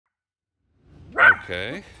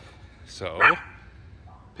Okay, so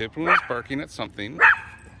Pippin was barking at something,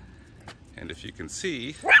 and if you can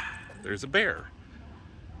see, there's a bear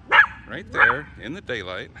right there in the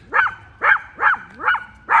daylight.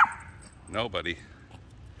 Nobody.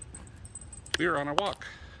 We were on our walk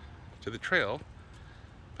to the trail,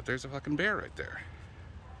 but there's a fucking bear right there.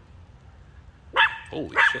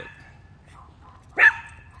 Holy shit.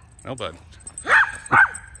 No, bud.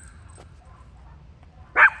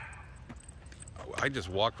 I just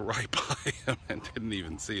walked right by him and didn't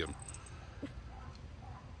even see him.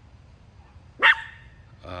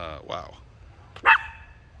 Wow.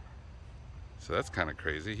 So that's kind of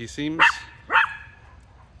crazy. He seems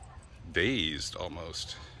dazed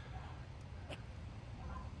almost.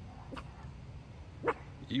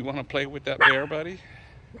 You want to play with that bear, buddy?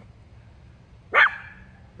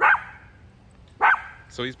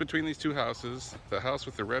 So he's between these two houses. The house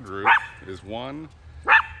with the red roof is 1,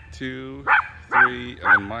 2, 3, and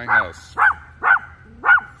then my house.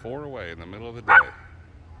 4 away in the middle of the day.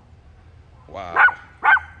 Wow.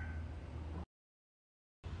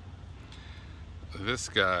 This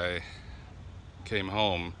guy came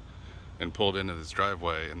home and pulled into this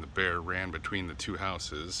driveway, and the bear ran between the two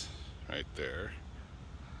houses right there.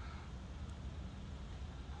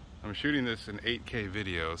 I'm shooting this in 8K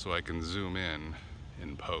video so I can zoom in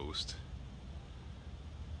post.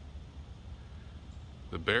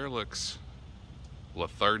 The bear looks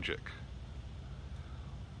lethargic,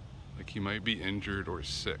 like he might be injured or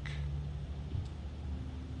sick.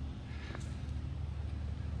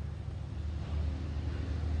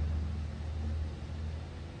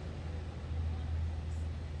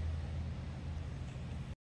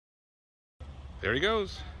 There he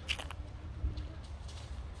goes.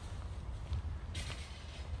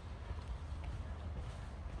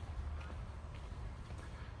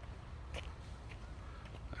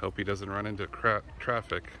 I hope he doesn't run into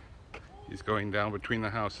traffic. He's going down between the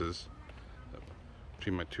houses,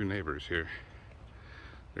 between my two neighbors here.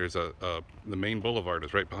 There's the main boulevard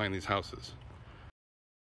is right behind these houses.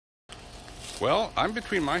 Well, I'm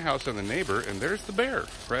between my house and the neighbor, and there's the bear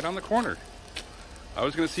right on the corner. I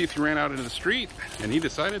was going to see if he ran out into the street, and he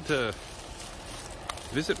decided to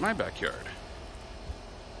visit my backyard.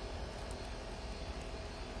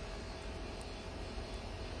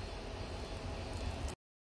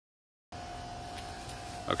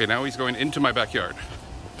 Okay, now he's going into my backyard,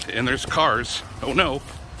 and there's cars. Oh no.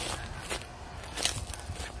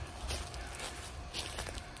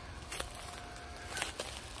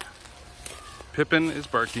 Pippin is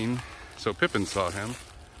barking, so Pippin saw him.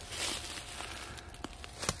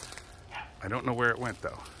 I don't know where it went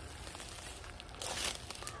though.